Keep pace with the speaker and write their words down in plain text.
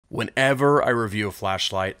Whenever I review a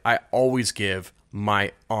flashlight, I always give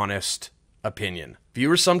my honest opinion.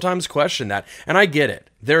 Viewers sometimes question that, and I get it.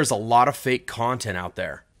 There's a lot of fake content out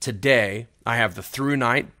there. Today, I have the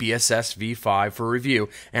Thrunite BSS V5 for review,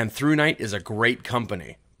 and Thrunite is a great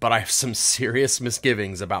company, but I have some serious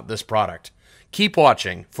misgivings about this product. Keep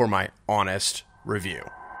watching for my honest review.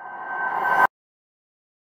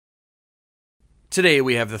 Today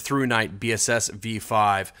we have the Thrunite BSS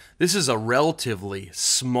V5. This is a relatively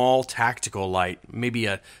small tactical light, maybe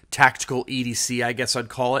a tactical EDC, I guess I'd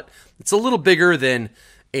call it. It's a little bigger than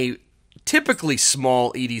a typically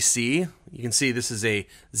small EDC. You can see this is a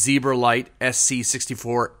Zebra Light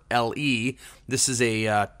SC64LE. This is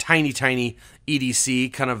a tiny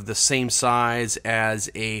EDC, kind of the same size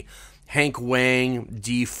as a Hank Wang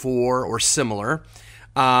D4 or similar.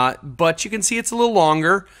 But you can see it's a little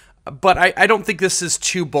longer. But I don't think this is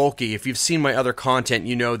too bulky. If you've seen my other content,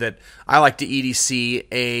 you know that I like to EDC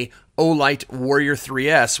a Olight Warrior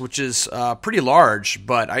 3S, which is pretty large,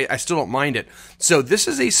 but I still don't mind it. So this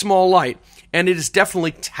is a small light, and it is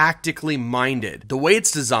definitely tactically minded. The way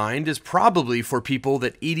it's designed is probably for people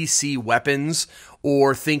that EDC weapons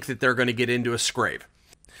or think that they're going to get into a scrape.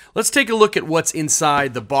 Let's take a look at what's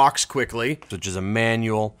inside the box quickly, which is a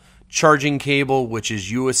manual charging cable, which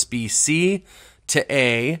is USB-C to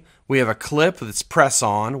A. We have a clip that's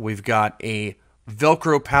press-on. We've got a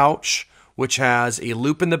Velcro pouch, which has a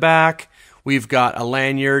loop in the back. We've got a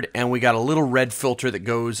lanyard, and we got a little red filter that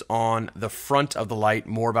goes on the front of the light.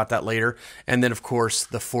 More about that later. And then, of course,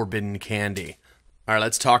 the forbidden candy. All right,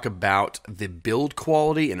 let's talk about the build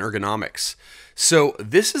quality and ergonomics. So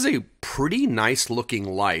this is a pretty nice-looking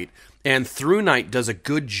light, and Thrunite does a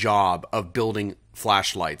good job of building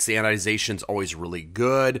flashlights. The anodization's always really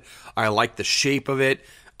good. I like the shape of it.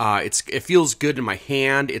 It feels good in my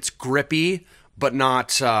hand. It's grippy, but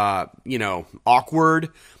not, awkward.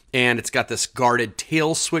 And it's got this guarded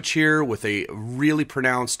tail switch here with a really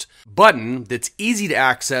pronounced button that's easy to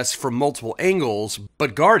access from multiple angles,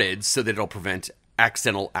 but guarded so that it'll prevent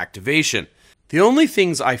accidental activation. The only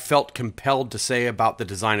things I felt compelled to say about the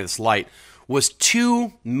design of this light was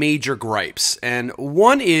two major gripes, and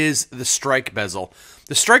one is the strike bezel.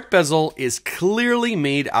 The strike bezel is clearly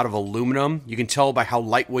made out of aluminum. You can tell by how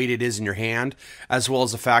lightweight it is in your hand, as well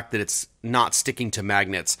as the fact that it's not sticking to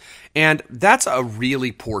magnets. And that's a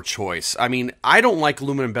really poor choice. I mean, I don't like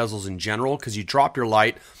aluminum bezels in general because you drop your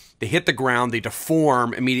light, they hit the ground, they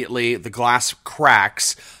deform immediately, the glass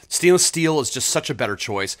cracks. Stainless steel is just such a better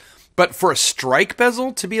choice. But for a strike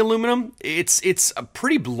bezel to be aluminum, it's a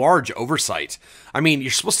pretty large oversight. I mean,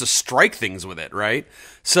 you're supposed to strike things with it, right?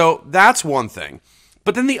 So that's one thing.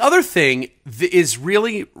 But then the other thing is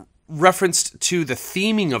really referenced to the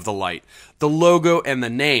theming of the light, the logo and the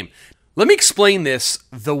name. Let me explain this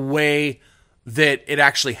the way that it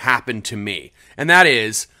actually happened to me. And that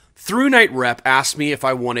is, Thrunite Rep asked me if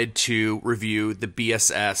I wanted to review the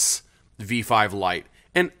BSS V5 light.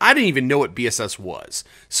 And I didn't even know what BSS was.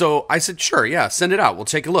 So I said, sure, yeah, send it out. We'll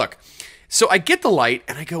take a look. So I get the light,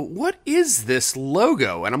 and I go, what is this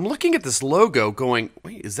logo? And I'm looking at this logo going,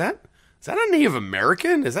 wait, is that a Native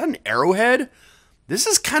American? Is that an arrowhead? This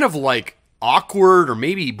is kind of like awkward or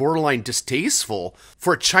maybe borderline distasteful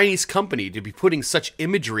for a Chinese company to be putting such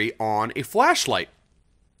imagery on a flashlight.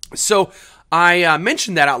 So I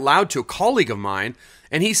mentioned that out loud to a colleague of mine,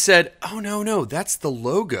 and he said, oh, no, that's the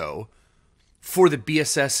logo for the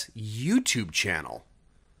BSS YouTube channel.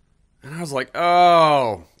 And I was like,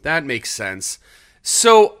 oh, that makes sense.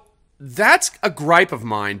 So that's a gripe of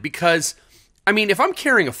mine because, I mean, if I'm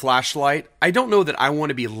carrying a flashlight, I don't know that I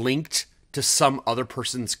want to be linked to some other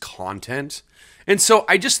person's content. And so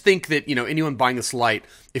I just think that, anyone buying this light,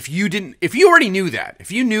 if you already knew that,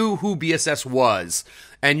 if you knew who BSS was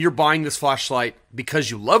and you're buying this flashlight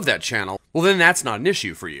because you love that channel, well, then that's not an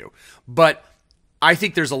issue for you. But I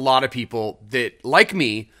think there's a lot of people that, like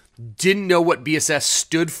me, didn't know what BSS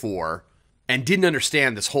stood for and didn't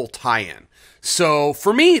understand this whole tie-in. So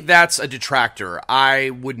for me, that's a detractor.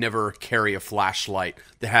 I would never carry a flashlight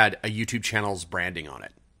that had a YouTube channel's branding on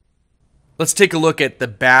it. Let's take a look at the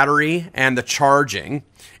battery and the charging.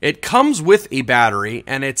 It comes with a battery,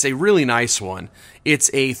 and it's a really nice one. It's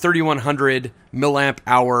a 3100 milliamp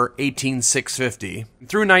hour 18650.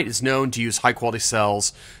 Thrunite is known to use high-quality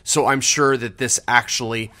cells, so I'm sure that this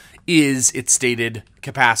actually is its stated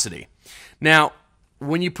capacity. Now,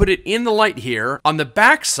 when you put it in the light here, on the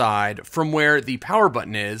back side from where the power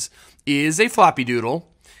button is a floppy doodle.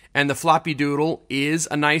 And the floppy doodle is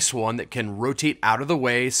a nice one that can rotate out of the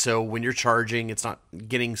way, so when you're charging, it's not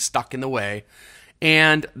getting stuck in the way.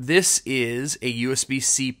 And this is a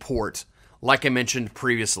USB-C port, like I mentioned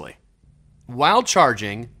previously. While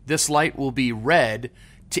charging, this light will be red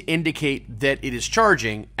to indicate that it is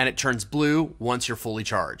charging, and it turns blue once you're fully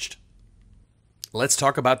charged. Let's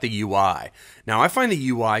talk about the UI. Now, I find the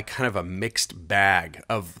UI kind of a mixed bag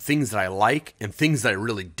of things that I like and things that I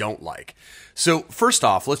really don't like. So first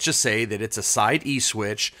off, let's just say that it's a side E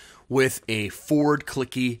switch with a forward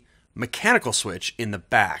clicky mechanical switch in the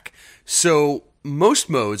back. So most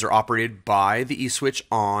modes are operated by the E switch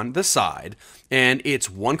on the side, and it's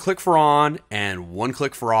one click for on and one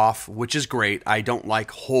click for off, which is great. I don't like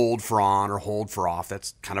hold for on or hold for off.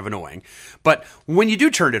 That's kind of annoying. But when you do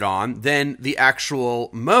turn it on, then the actual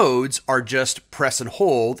modes are just press and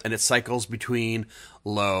hold, and it cycles between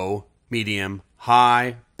low, medium,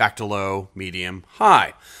 high, back to low, medium,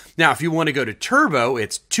 high. Now, if you want to go to turbo,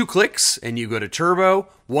 it's 2 clicks and you go to turbo.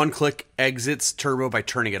 1 click exits turbo by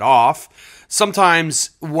turning it off.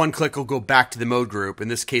 Sometimes 1 click will go back to the mode group. In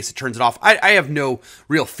this case, it turns it off. I have no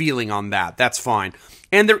real feeling on that. That's fine.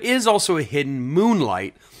 And there is also a hidden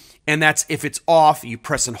moonlight, and that's if it's off, you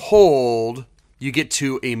press and hold, you get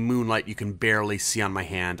to a moonlight you can barely see on my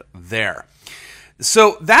hand there.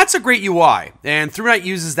 So that's a great UI, and Thrunite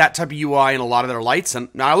uses that type of UI in a lot of their lights, and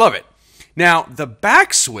I love it. Now, the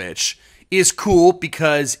back switch is cool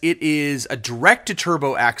because it is a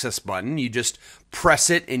direct-to-turbo access button. You just press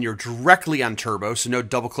it and you're directly on turbo, so no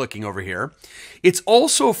double-clicking over here. It's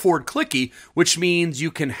also a forward clicky, which means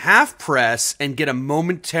you can half press and get a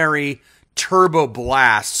momentary turbo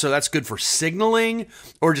blast, so that's good for signaling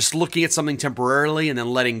or just looking at something temporarily and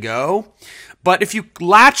then letting go. But if you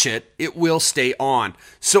latch it, it will stay on.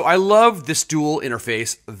 So I love this dual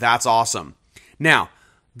interface. That's awesome. Now,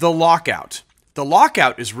 the lockout. The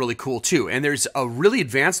lockout is really cool too, and there's a really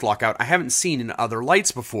advanced lockout I haven't seen in other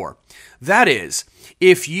lights before. That is,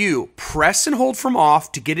 if you press and hold from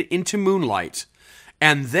off to get it into moonlight,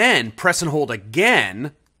 and then press and hold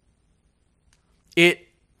again, it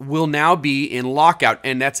will now be in lockout,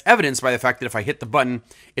 and that's evidenced by the fact that if I hit the button,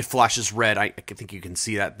 it flashes red. I think you can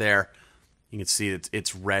see that there. You can see that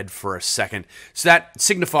it's red for a second. So that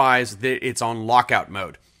signifies that it's on lockout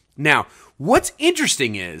mode. Now, what's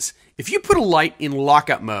interesting is, if you put a light in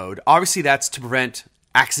lockout mode, obviously that's to prevent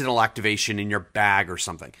accidental activation in your bag or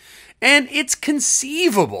something. And it's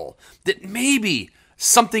conceivable that maybe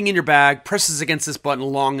something in your bag presses against this button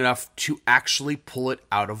long enough to actually pull it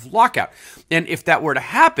out of lockout. And if that were to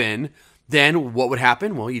happen, then what would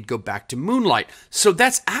happen? Well, you'd go back to moonlight. So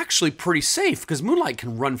that's actually pretty safe because moonlight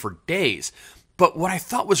can run for days. But what I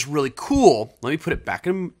thought was really cool, let me put it back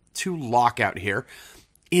into lockout here,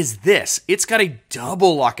 is this. It's got a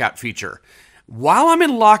double lockout feature. While I'm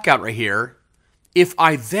in lockout right here, if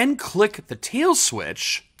I then click the tail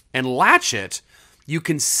switch and latch it, you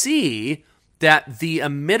can see that the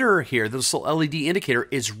emitter here, this little LED indicator,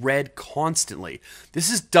 is red constantly. This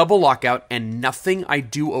is double lockout, and nothing I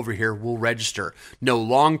do over here will register. No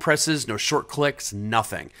long presses, no short clicks,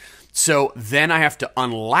 nothing. So then I have to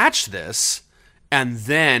unlatch this, and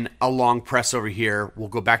then a long press over here will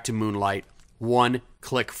go back to moonlight, 1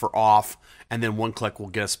 click for off, and then 1 click will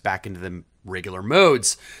get us back into the regular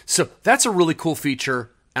modes. So that's a really cool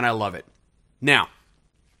feature, and I love it. Now,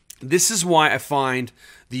 this is why I find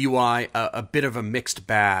the UI a bit of a mixed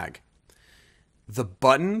bag. The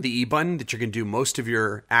button, the E button that you're going to do most of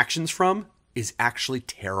your actions from, is actually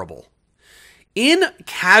terrible. In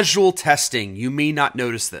casual testing, you may not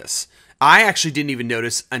notice this. I actually didn't even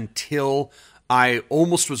notice until I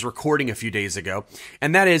almost was recording a few days ago.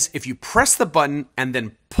 And that is, if you press the button and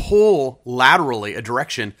then pull laterally a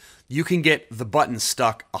direction, you can get the button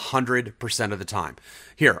stuck 100% of the time.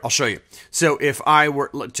 Here, I'll show you. So if I were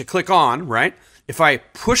to click on, right? If I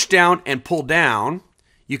push down and pull down,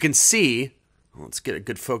 you can see, let's get a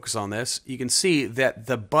good focus on this. You can see that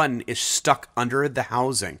the button is stuck under the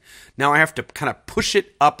housing. Now I have to kind of push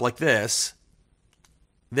it up like this.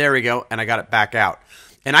 There we go. And I got it back out.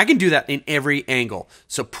 And I can do that in every angle.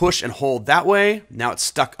 So push and hold that way. Now it's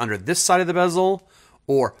stuck under this side of the bezel.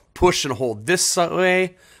 Or push and hold this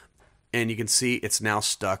way. And you can see it's now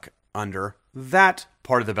stuck under that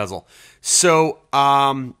part of the bezel. So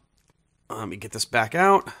let me get this back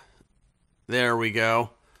out. There we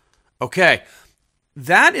go. Okay.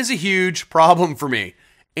 That is a huge problem for me.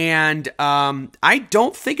 And I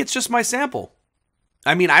don't think it's just my sample.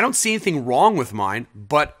 I mean, I don't see anything wrong with mine,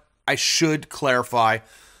 but I should clarify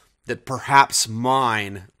that perhaps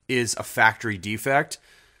mine is a factory defect.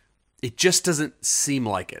 It just doesn't seem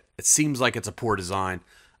like it. It seems like it's a poor design.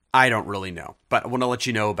 I don't really know, but I want to let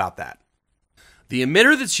you know about that. The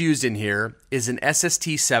emitter that's used in here is an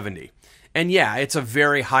SST70. And yeah, it's a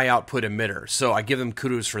very high output emitter, so I give them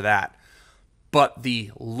kudos for that. But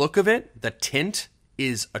the look of it, the tint,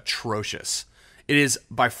 is atrocious. It is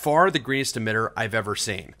by far the greenest emitter I've ever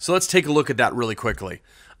seen. So let's take a look at that really quickly.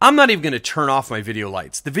 I'm not even going to turn off my video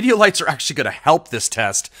lights. The video lights are actually going to help this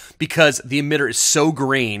test because the emitter is so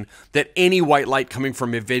green that any white light coming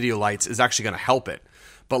from your video lights is actually going to help it.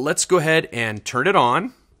 But let's go ahead and turn it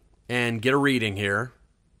on and get a reading here.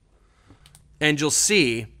 And you'll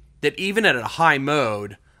see that even at a high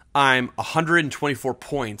mode, I'm 124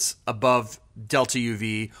 points above delta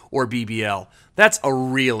UV or BBL. That's a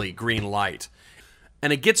really green light.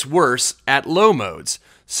 And it gets worse at low modes.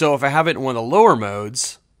 So if I have it in one of the lower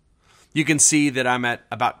modes, you can see that I'm at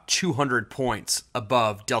about 200 points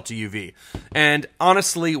above delta UV. And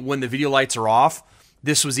honestly, when the video lights are off,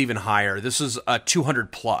 this was even higher. This was a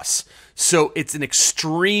 200 plus. So it's an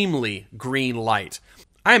extremely green light.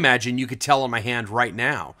 I imagine you could tell on my hand right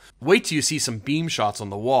now. Wait till you see some beam shots on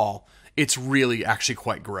the wall. It's really actually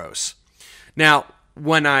quite gross. Now,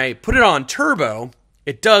 when I put it on turbo,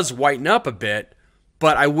 it does whiten up a bit,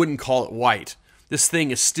 but I wouldn't call it white. This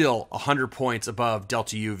thing is still 100 points above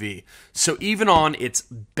delta UV. So even on its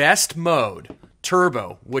best mode,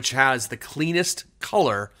 turbo, which has the cleanest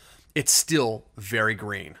color, it's still very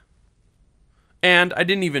green. And I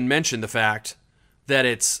didn't even mention the fact that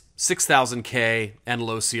it's 6000K and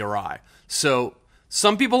low CRI. So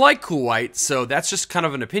some people like cool white, so that's just kind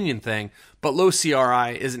of an opinion thing, but low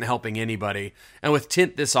CRI isn't helping anybody. And with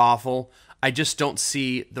tint this awful, I just don't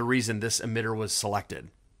see the reason this emitter was selected.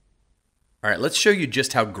 All right, let's show you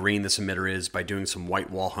just how green this emitter is by doing some white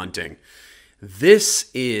wall hunting. This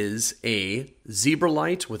is a zebra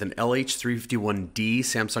light with an LH351D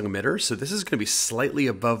Samsung emitter, so this is going to be slightly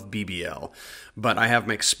above BBL. But I have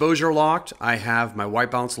my exposure locked, I have my white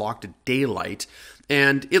balance locked at daylight,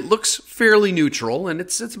 and it looks fairly neutral, and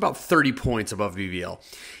it's about 30 points above BBL.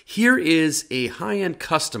 Here is a high-end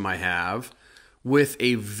custom I have with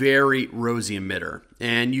a very rosy emitter,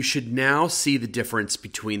 and you should now see the difference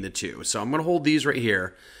between the two. So I'm going to hold these right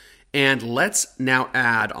here, and let's now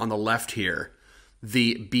add on the left here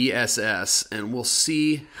the BSS, and we'll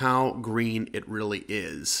see how green it really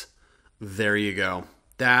is. There you go.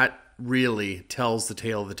 That really tells the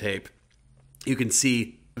tale of the tape. You can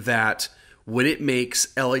see that when it makes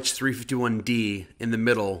LH351D in the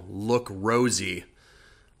middle look rosy,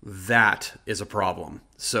 that is a problem.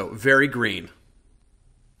 So very green.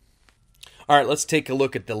 All right, let's take a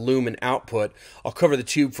look at the Lumen output. I'll cover the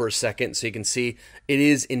tube for a second so you can see it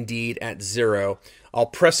is indeed at 0. I'll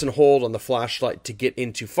press and hold on the flashlight to get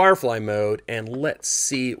into Firefly mode, and let's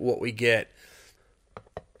see what we get.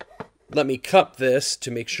 Let me cup this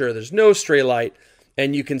to make sure there's no stray light,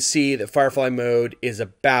 and you can see that Firefly mode is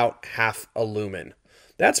about half a lumen.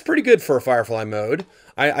 That's pretty good for a Firefly mode.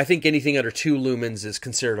 I think anything under 2 lumens is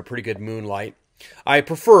considered a pretty good moonlight. I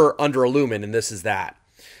prefer under a lumen, and this is that.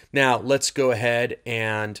 Now, let's go ahead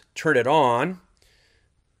and turn it on.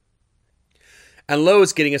 And low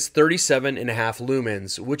is getting us 37.5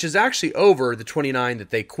 lumens, which is actually over the 29 that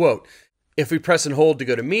they quote. If we press and hold to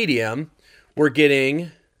go to medium, we're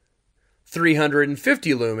getting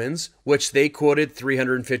 350 lumens, which they quoted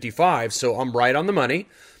 355, so I'm right on the money.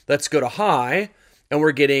 Let's go to high, and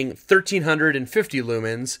we're getting 1350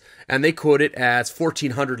 lumens, and they quote it as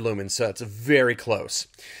 1400 lumens, so it's very close.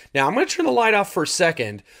 Now, I'm going to turn the light off for a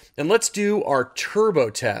second, and let's do our turbo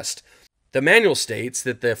test. The manual states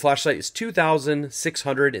that the flashlight is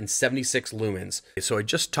 2676 lumens. So I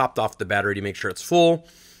just topped off the battery to make sure it's full.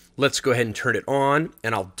 Let's go ahead and turn it on,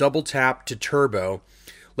 and I'll double tap to turbo.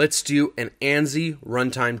 Let's do an ANSI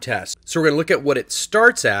runtime test. So we're going to look at what it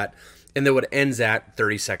starts at, and then what it ends at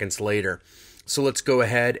 30 seconds later. So let's go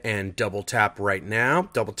ahead and double tap right now.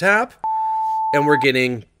 Double tap. And we're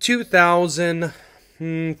getting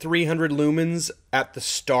 2,300 lumens at the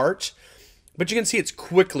start. But you can see it's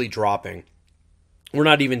quickly dropping. We're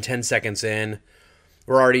not even 10 seconds in.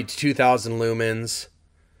 We're already 2,000 lumens.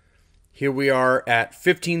 Here we are at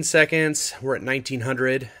 15 seconds. We're at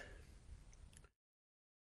 1,900.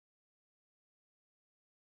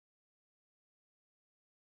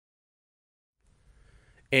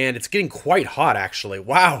 And it's getting quite hot, actually.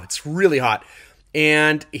 Wow, it's really hot.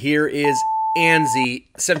 And here is ANSI,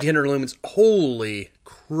 1,700 lumens. Holy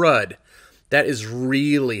crud. That is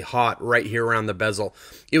really hot right here around the bezel.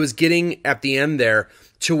 It was getting at the end there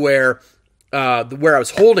to where I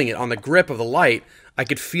was holding it on the grip of the light, I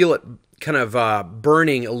could feel it kind of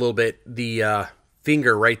burning a little bit, the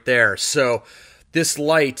finger right there. So this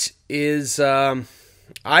light is, I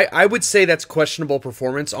would say that's questionable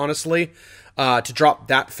performance, honestly. To drop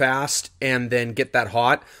that fast and then get that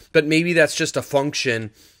hot. But maybe that's just a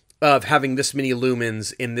function of having this many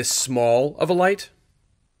lumens in this small of a light.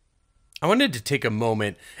 I wanted to take a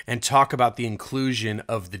moment and talk about the inclusion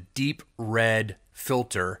of the deep red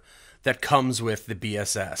filter that comes with the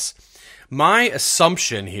BSS. My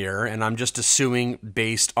assumption here, and I'm just assuming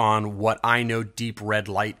based on what I know deep red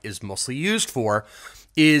light is mostly used for,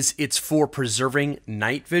 is it's for preserving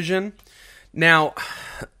night vision. Now,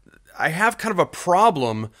 I have kind of a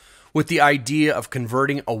problem with the idea of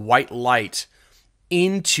converting a white light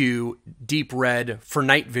into deep red for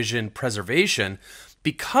night vision preservation,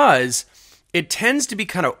 because it tends to be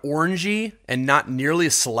kind of orangey and not nearly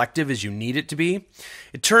as selective as you need it to be.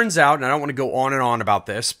 It turns out, and I don't want to go on and on about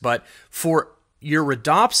this, but for your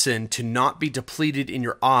rhodopsin to not be depleted in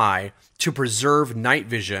your eye to preserve night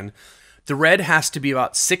vision, the red has to be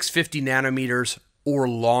about 650 nanometers or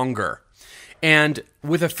longer. And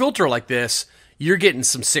with a filter like this, you're getting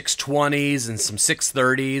some 620s and some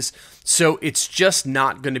 630s, so it's just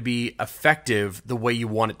not going to be effective the way you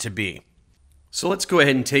want it to be. So let's go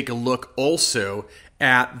ahead and take a look also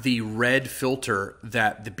at the red filter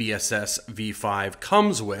that the BSS V5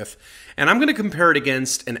 comes with. And I'm going to compare it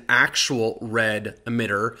against an actual red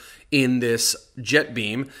emitter in this jet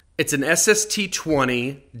beam. It's an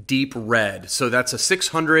SST20 deep red. So that's a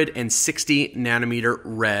 660 nanometer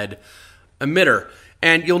red emitter.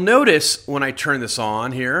 And you'll notice when I turn this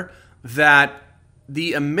on here that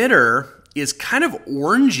the emitter is kind of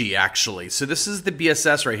orangey, actually. So this is the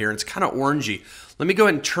BSS right here, and it's kind of orangey. Let me go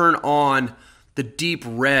ahead and turn on the deep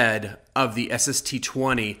red of the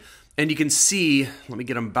SST20, and you can see, let me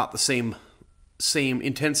get them about the same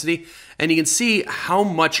intensity, and you can see how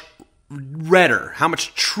much redder, how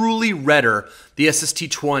much truly redder the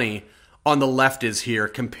SST20 on the left is here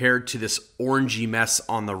compared to this orangey mess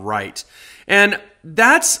on the right. And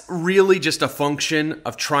that's really just a function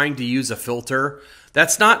of trying to use a filter.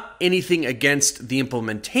 That's not anything against the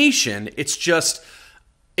implementation. It's just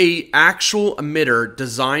an actual emitter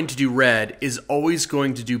designed to do red is always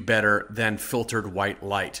going to do better than filtered white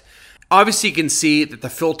light. Obviously, you can see that the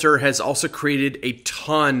filter has also created a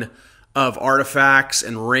ton of artifacts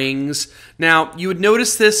and rings. Now, you would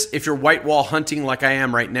notice this if you're white wall hunting like I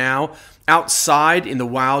am right now. Outside in the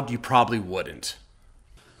wild, you probably wouldn't.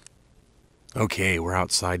 Okay, we're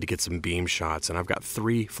outside to get some beam shots, and I've got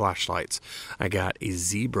 3 flashlights. I got a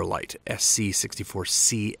Zebra Light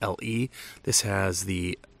SC64CLE. This has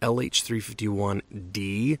the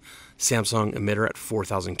LH351D Samsung emitter at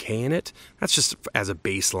 4000K in it. That's just as a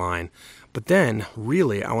baseline. But then,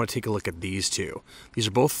 really, I want to take a look at these two. These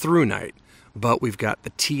are both Thrunite, but we've got the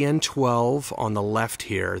TN12 on the left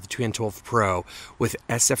here, the TN12 Pro, with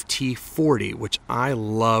SFT40, which I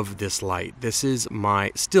love this light. This is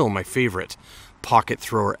still my favorite pocket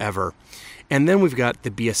thrower ever. And then we've got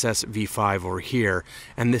the BSS V5 over here,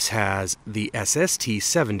 and this has the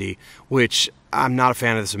SST70, which I'm not a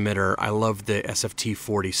fan of this emitter. I love the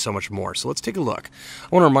SFT40 so much more. So let's take a look. I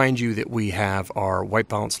want to remind you that we have our white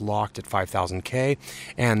balance locked at 5000K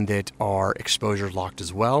and that our exposure is locked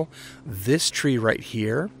as well. This tree right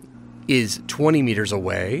here is 20 meters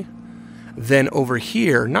away. Then over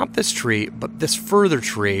here, not this tree, but this further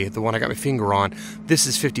tree, the one I got my finger on, this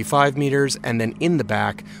is 55 meters. And then in the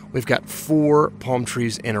back, we've got 4 palm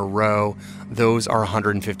trees in a row. Those are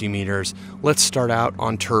 150 meters. Let's start out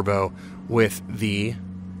on turbo with the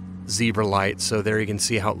Zebra Light. So there you can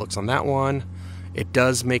see how it looks on that one. It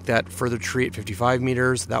does make that further tree at 55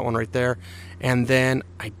 meters, that one right there. And then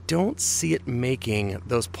I don't see it making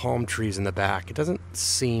those palm trees in the back. It doesn't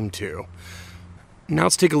seem to. Now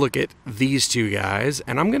let's take a look at these two guys,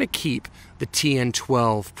 and I'm going to keep the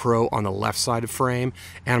TN12 Pro on the left side of frame,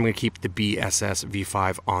 and I'm going to keep the BSS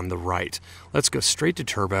V5 on the right. Let's go straight to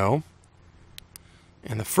turbo.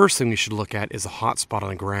 And the first thing we should look at is a hot spot on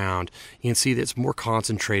the ground. You can see that it's more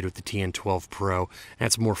concentrated with the TN12 Pro, and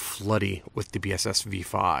it's more floody with the BSS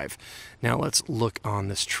V5. Now let's look on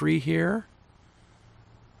this tree here.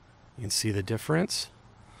 You can see the difference.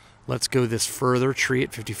 Let's go this further tree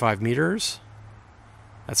at 55 meters.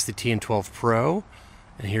 That's the TN12 Pro,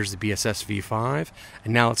 and here's the BSS V5.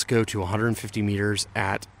 And now let's go to 150 meters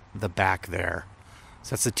at the back there.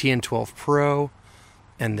 So that's the TN12 Pro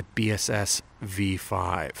and the BSS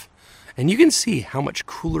V5. And you can see how much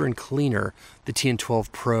cooler and cleaner the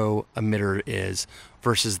TN12 Pro emitter is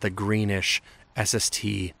versus the greenish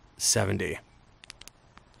SST70.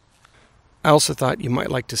 I also thought you might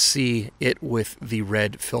like to see it with the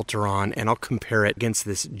red filter on, and I'll compare it against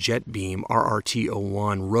this Jet Beam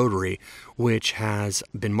RRT01 rotary, which has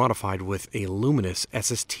been modified with a luminous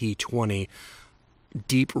SST20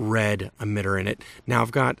 deep red emitter in it. Now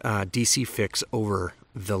I've got DC fix over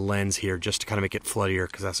the lens here just to kind of make it floodier,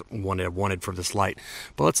 because that's what I wanted for this light.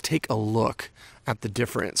 But let's take a look at the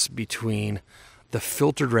difference between the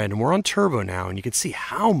filtered red, and we're on turbo now, and you can see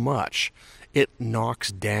how much it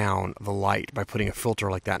knocks down the light by putting a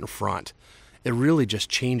filter like that in front. It really just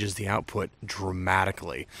changes the output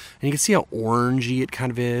dramatically. And you can see how orangey it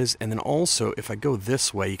kind of is. And then also, if I go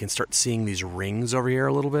this way, you can start seeing these rings over here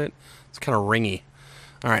a little bit. It's kind of ringy.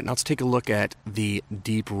 All right, now let's take a look at the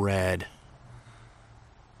deep red.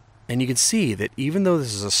 And you can see that even though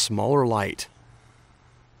this is a smaller light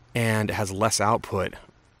and it has less output,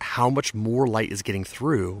 how much more light is getting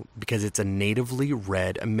through because it's a natively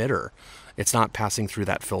red emitter. It's not passing through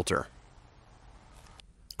that filter.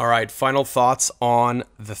 All right, final thoughts on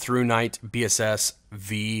the Thrunite BSS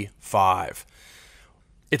V5.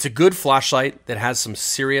 It's a good flashlight that has some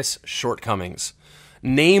serious shortcomings,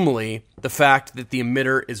 namely the fact that the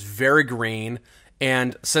emitter is very green,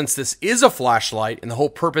 and since this is a flashlight and the whole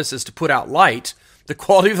purpose is to put out light, the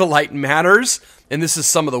quality of the light matters, and this is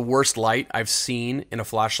some of the worst light I've seen in a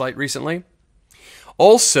flashlight recently.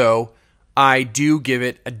 Also, I do give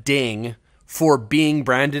it a ding for being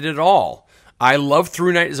branded at all. I love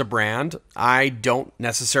Thrunite as a brand. I don't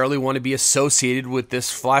necessarily want to be associated with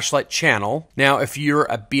this flashlight channel. Now, if you're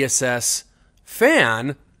a BSS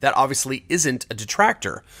fan, that obviously isn't a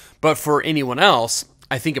detractor. But for anyone else,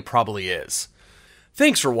 I think it probably is.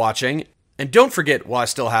 Thanks for watching. And don't forget, while I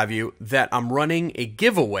still have you, that I'm running a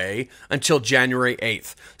giveaway until January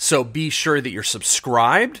 8th. So be sure that you're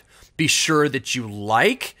subscribed. Be sure that you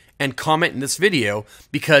like and comment in this video,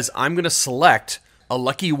 because I'm going to select a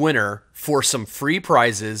lucky winner for some free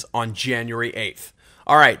prizes on January 8th.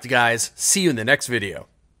 All right, guys, see you in the next video.